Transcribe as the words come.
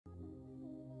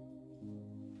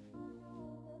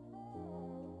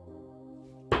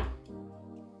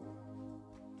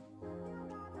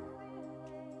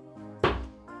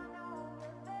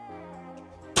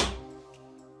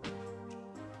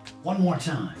one more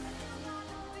time.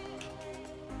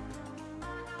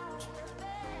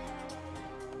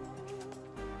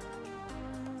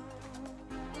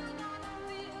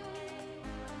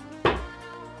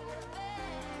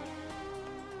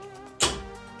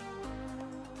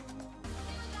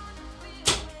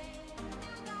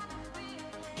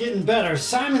 Getting better.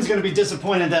 Simon's going to be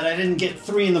disappointed that I didn't get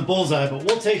 3 in the bullseye, but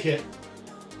we'll take it.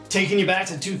 Taking you back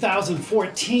to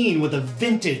 2014 with a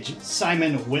vintage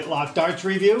Simon Whitlock darts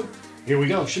review. Here we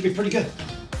go. Should be pretty good.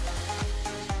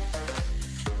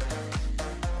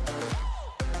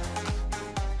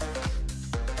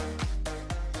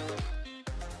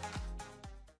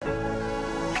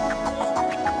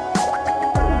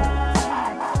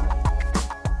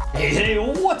 Hey,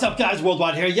 what's up guys?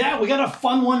 Worldwide here. Yeah, we got a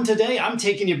fun one today. I'm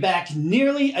taking you back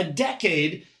nearly a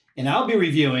decade, and I'll be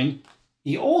reviewing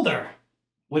the older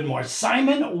Winmau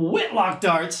Simon Whitlock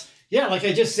darts. Yeah, like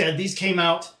I just said, these came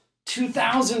out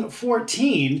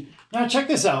 2014. Now check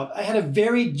this out. I had a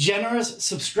very generous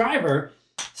subscriber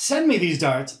send me these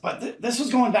darts, but this was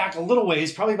going back a little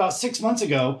ways, probably about 6 months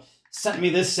ago. Sent me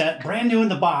this set, brand new in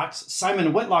the box,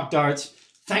 Simon Whitlock darts.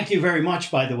 Thank you very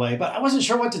much, by the way. But I wasn't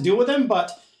sure what to do with them,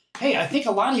 but hey, I think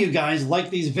a lot of you guys like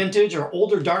these vintage or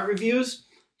older dart reviews.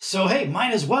 So hey,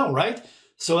 might as well, right?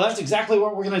 So that's exactly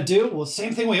what we're gonna do. Well,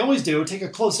 same thing we always do. Take a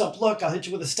close-up look. I'll hit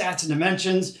you with the stats and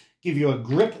dimensions, give you a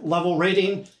grip level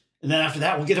rating. And then after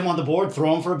that, we'll get them on the board,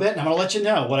 throw them for a bit, and I'm gonna let you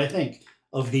know what I think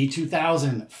of the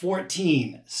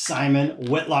 2014 Simon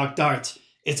Whitlock darts.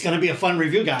 It's gonna be a fun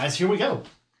review, guys. Here we go.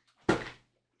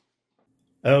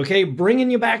 Okay,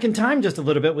 bringing you back in time just a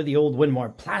little bit with the old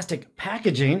Winmau plastic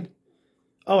packaging.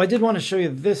 Oh, I did want to show you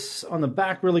this on the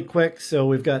back really quick. So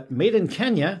we've got Made in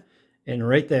Kenya, and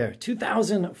right there,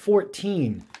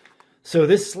 2014. So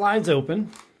this slides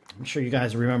open. I'm sure you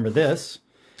guys remember this.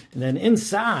 And then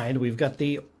inside, we've got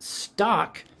the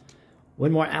stock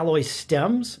Winmau alloy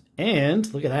stems,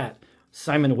 and look at that,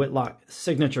 Simon Whitlock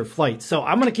signature flight. So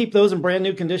I'm going to keep those in brand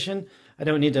new condition. I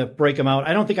don't need to break them out.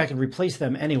 I don't think I can replace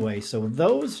them anyway. So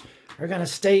those are going to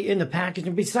stay in the package.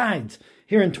 And besides,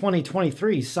 here in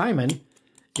 2023, Simon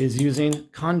is using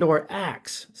Condor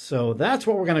Axe. So that's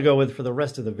what we're going to go with for the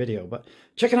rest of the video. But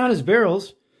checking out his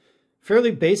barrels,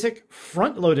 fairly basic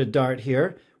front-loaded dart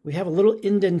here. We have a little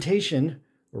indentation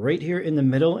right here in the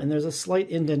middle, and there's a slight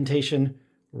indentation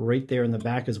right there in the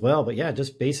back as well. But yeah,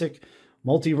 just basic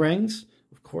multi-rings.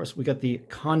 Of course, we got the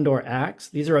Condor Axe.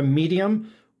 These are a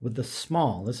medium with the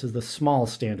small. This is the small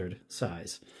standard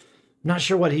size. Not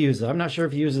sure what he uses. I'm not sure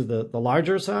if he uses the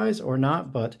larger size or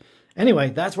not, but anyway,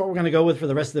 that's what we're going to go with for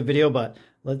the rest of the video, but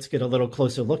let's get a little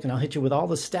closer look, and I'll hit you with all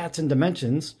the stats and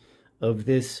dimensions of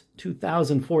this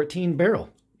 2014 barrel.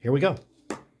 Here we go.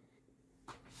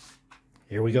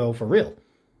 Here we go for real.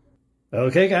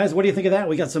 Okay, guys, what do you think of that?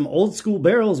 We got some old school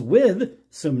barrels with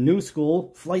some new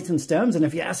school flights and stems, and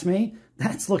if you ask me,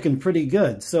 that's looking pretty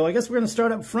good. So I guess we're going to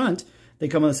start up front. They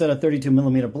come with a set of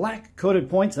 32mm black coated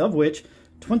points, of which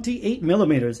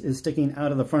 28mm is sticking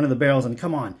out of the front of the barrels, and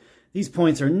come on. These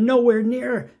points are nowhere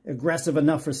near aggressive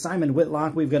enough for Simon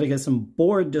Whitlock. We've got to get some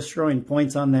board-destroying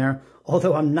points on there,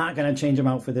 although I'm not going to change them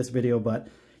out for this video. But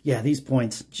yeah, these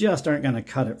points just aren't going to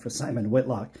cut it for Simon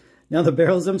Whitlock. Now, the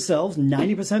barrels themselves,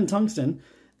 90% tungsten.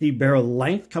 The barrel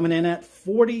length coming in at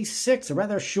 46, a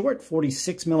rather short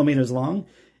 46mm long.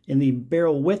 In the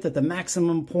barrel width at the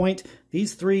maximum point,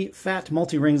 these 3 fat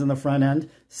multi-rings on the front end,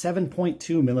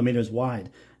 7.2mm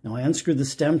wide. Now, I unscrewed the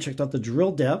stem, checked out the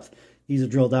drill depth. These are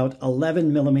drilled out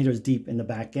 11mm deep in the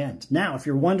back end. Now, if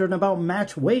you're wondering about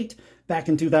match weight back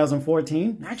in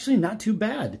 2014, actually not too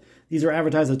bad. These are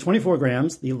advertised at 24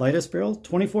 grams, the lightest barrel,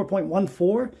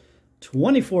 24.14,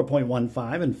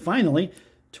 24.15, and finally,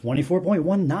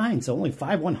 24.19. So only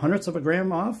 5/100ths of a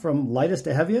gram off from lightest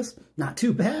to heaviest. Not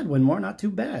too bad, Winmau, not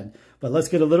too bad. But let's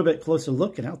get a little bit closer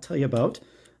look, and I'll tell you about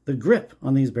the grip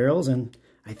on these barrels, and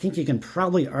I think you can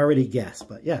probably already guess.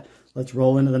 But yeah, let's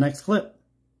roll into the next clip.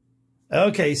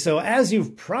 Okay, so as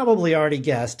you've probably already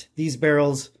guessed, these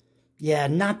barrels, yeah,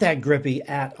 not that grippy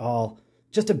at all.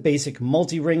 Just a basic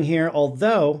multi-ring here,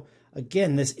 although,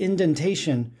 again, this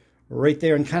indentation right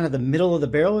there in kind of the middle of the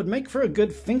barrel would make for a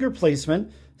good finger placement,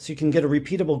 so you can get a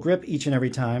repeatable grip each and every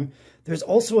time. There's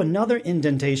also another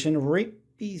indentation right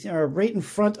in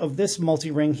front of this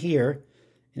multi-ring here,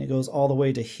 and it goes all the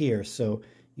way to here. So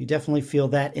you definitely feel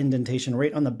that indentation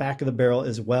right on the back of the barrel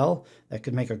as well. That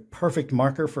could make a perfect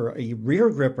marker for a rear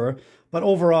gripper. But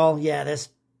overall, yeah, that's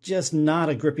just not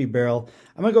a grippy barrel.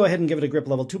 I'm going to go ahead and give it a grip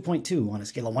level 2.2 on a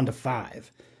scale of 1 to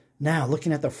 5. Now,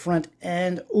 looking at the front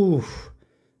end, ooh,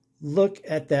 look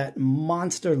at that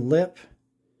monster lip.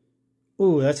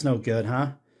 Ooh, that's no good,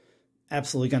 huh?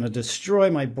 absolutely going to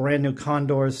destroy my brand new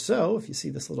condors. So if you see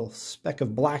this little speck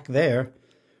of black there,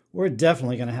 we're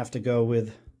definitely going to have to go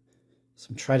with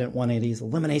some Trident 180s.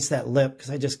 Eliminates that lip because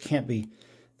I just can't be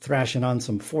thrashing on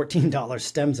some $14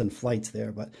 stems and flights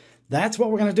there. But that's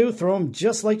what we're going to do. Throw them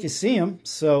just like you see them.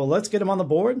 So let's get them on the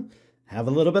board. Have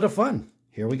a little bit of fun.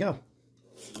 Here we go.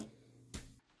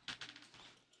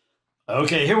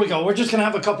 Okay, here we go. We're just going to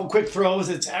have a couple quick throws.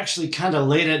 It's actually kind of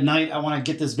late at night. I want to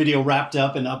get this video wrapped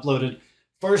up and uploaded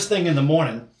first thing in the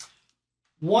morning.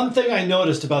 One thing I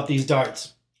noticed about these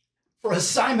darts, for a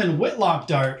Simon Whitlock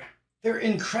dart, they're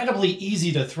incredibly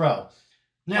easy to throw.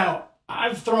 Now,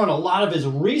 I've thrown a lot of his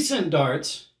recent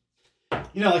darts,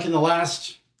 you know, like in the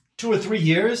last 2 or 3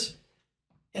 years,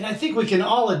 and I think we can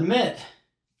all admit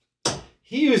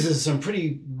he uses some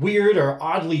pretty weird or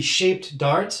oddly shaped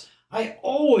darts. I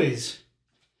always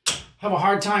have a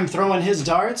hard time throwing his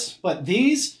darts, but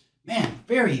these, man,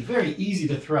 very, very easy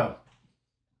to throw.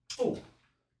 Oh,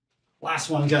 last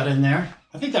one got in there.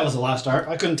 I think that was the last dart.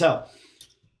 I couldn't tell.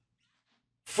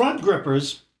 Front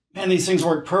grippers, man, these things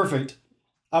work perfect.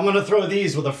 I'm going to throw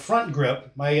these with a front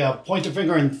grip, my pointer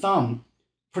finger and thumb,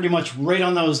 pretty much right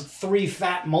on those 3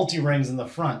 fat multi-rings in the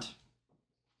front.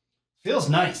 Feels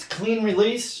nice. Clean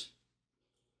release.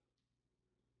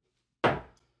 Is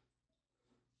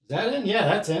that in? Yeah,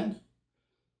 that's in.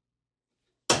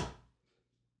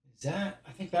 Is that?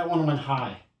 I think that one went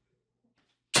high.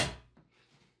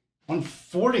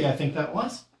 140, I think that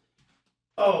was.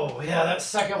 Oh, yeah, that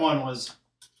second one was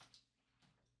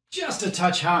just a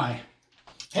touch high.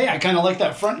 Hey, I kind of like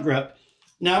that front grip.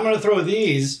 Now I'm going to throw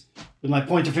these with my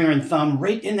pointer finger and thumb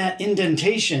right in that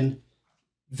indentation.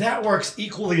 That works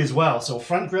equally as well. So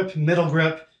front grip, middle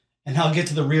grip, and I'll get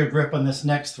to the rear grip on this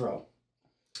next throw.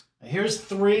 Here's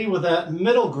 3 with that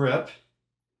middle grip.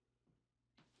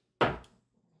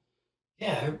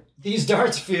 Yeah, these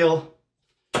darts feel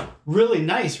really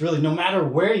nice, really, no matter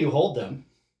where you hold them.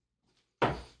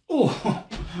 Ooh,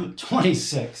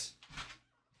 26.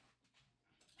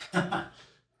 All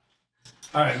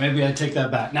right, maybe I take that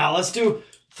back. Now let's do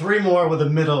 3 more with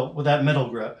that middle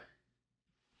grip.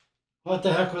 What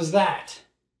the heck was that?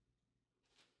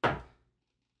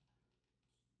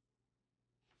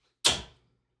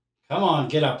 Come on,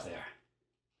 get up there.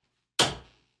 I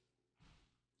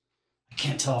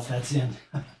can't tell if that's in.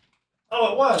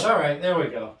 Oh, it was. All right, there we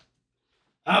go.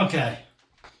 Okay.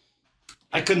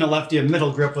 I couldn't have left you a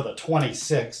middle grip with a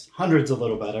 26. 100's a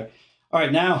little better. All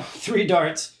right, now 3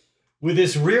 darts with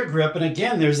this rear grip. And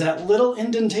again, there's that little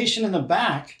indentation in the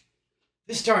back.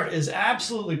 This dart is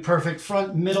absolutely perfect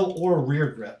front, middle, or rear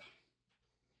grip.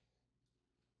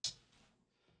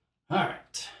 All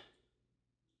right.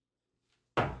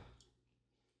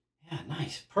 Yeah,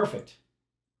 nice. Perfect.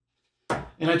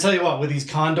 And I tell you what, with these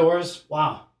condors,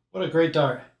 wow, what a great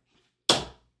dart.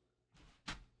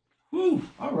 Whew,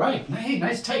 all right. Hey,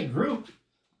 nice tight group.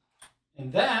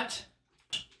 And that,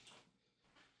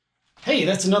 hey,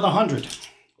 that's another 100.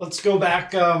 Let's go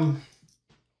back.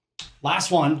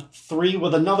 Last one, 3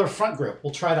 with another front grip.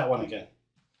 We'll try that one again.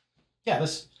 Yeah,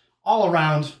 this all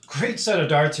around great set of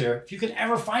darts here. If you could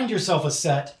ever find yourself a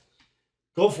set,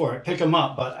 go for it, pick them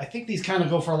up. But I think these kind of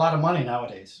go for a lot of money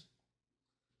nowadays.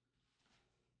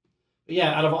 But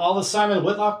yeah, out of all the Simon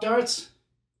Whitlock darts,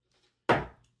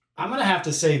 I'm going to have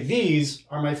to say these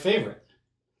are my favorite.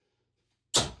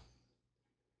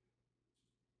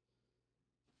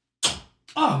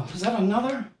 Oh, is that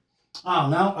another? Oh,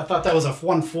 no, I thought that was a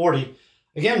 140.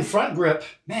 Again, front grip.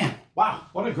 Man, wow,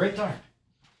 what a great dart.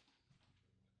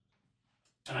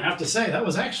 And I have to say, that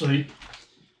was actually,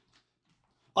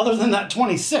 other than that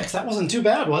 26, that wasn't too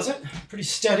bad, was it? Pretty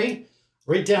steady,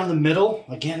 right down the middle.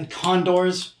 Again,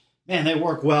 condors, man, they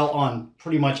work well on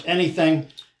pretty much anything.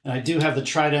 And I do have the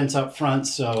tridents up front,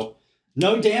 so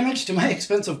no damage to my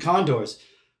expensive condors.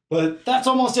 But that's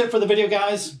almost it for the video,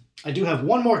 guys. I do have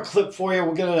one more clip for you.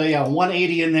 We'll get a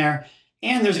 180 in there.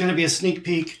 And there's going to be a sneak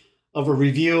peek of a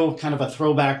review, kind of a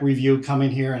throwback review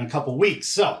coming here in a couple weeks.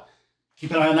 So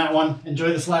keep an eye on that one. Enjoy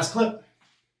this last clip.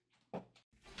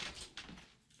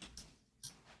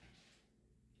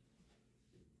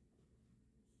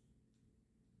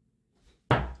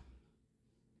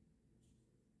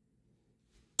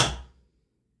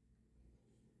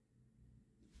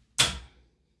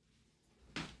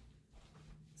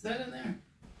 Is that in there?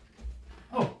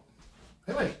 Oh,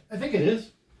 wait, I think it is.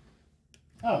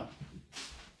 Oh.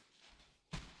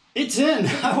 It's in.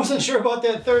 I wasn't sure about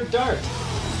that third dart.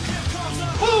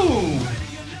 Boom!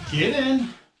 Get in.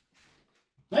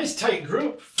 Nice tight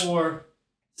group for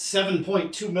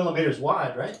 7.2 millimeters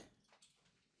wide, right?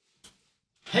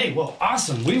 Hey, well,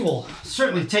 awesome. We will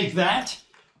certainly take that.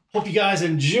 Hope you guys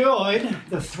enjoyed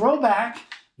the throwback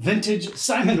vintage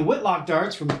Simon Whitlock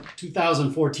darts from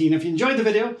 2014. If you enjoyed the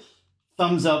video,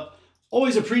 thumbs up.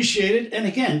 Always appreciated. And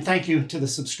again, thank you to the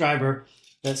subscriber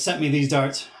that sent me these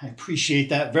darts. I appreciate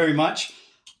that very much.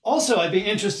 Also, I'd be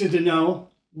interested to know,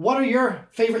 what are your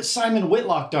favorite Simon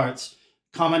Whitlock darts?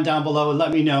 Comment down below and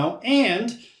let me know.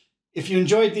 And if you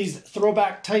enjoyed these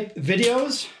throwback type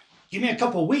videos, give me a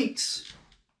couple weeks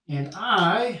and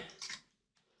I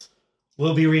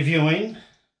will be reviewing.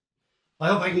 I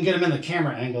hope I can get them in the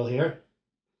camera angle here.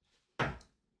 Can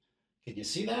you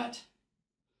see that?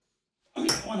 Let me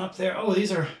get one up there. Oh,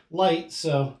 these are light,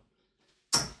 so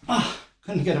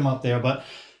couldn't get them up there. But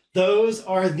those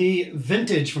are the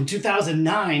vintage from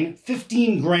 2009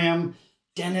 15-gram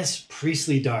Dennis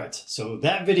Priestley darts. So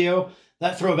that video,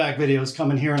 that throwback video is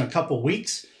coming here in a couple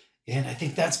weeks. And I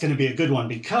think that's going to be a good one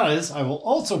because I will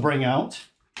also bring out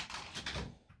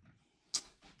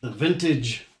the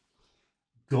vintage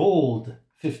gold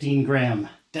 15-gram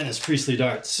Dennis Priestley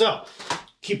darts. So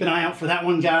keep an eye out for that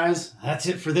one, guys. That's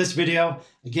it for this video.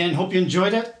 Again, hope you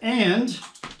enjoyed it, and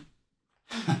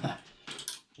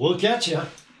we'll catch you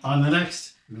on the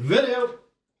next video.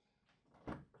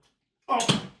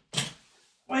 Oh,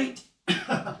 wait.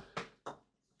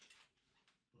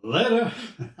 Later.